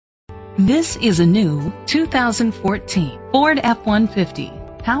This is a new 2014 Ford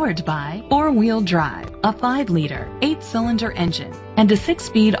F-150, powered by four-wheel drive, a 5-liter, 8-cylinder engine, and a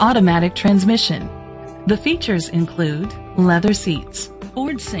 6-speed automatic transmission. The features include leather seats,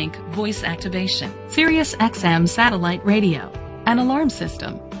 Ford Sync voice activation, Sirius XM satellite radio, an alarm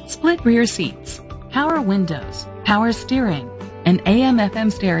system, split rear seats, power windows, power steering, an AM/FM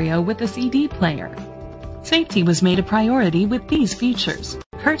stereo with a CD player. Safety was made a priority with these features: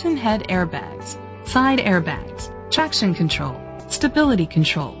 curtain head airbags, side airbags, traction control, stability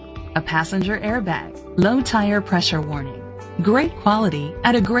control, a passenger airbag, low tire pressure warning. Great quality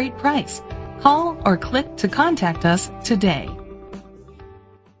at a great price. Call or click to contact us today.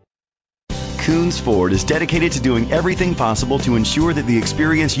 Koons Ford is dedicated to doing everything possible to ensure that the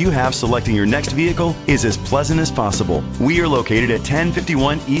experience you have selecting your next vehicle is as pleasant as possible. We are located at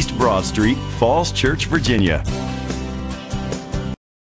 1051 East Broad Street, Falls Church, Virginia.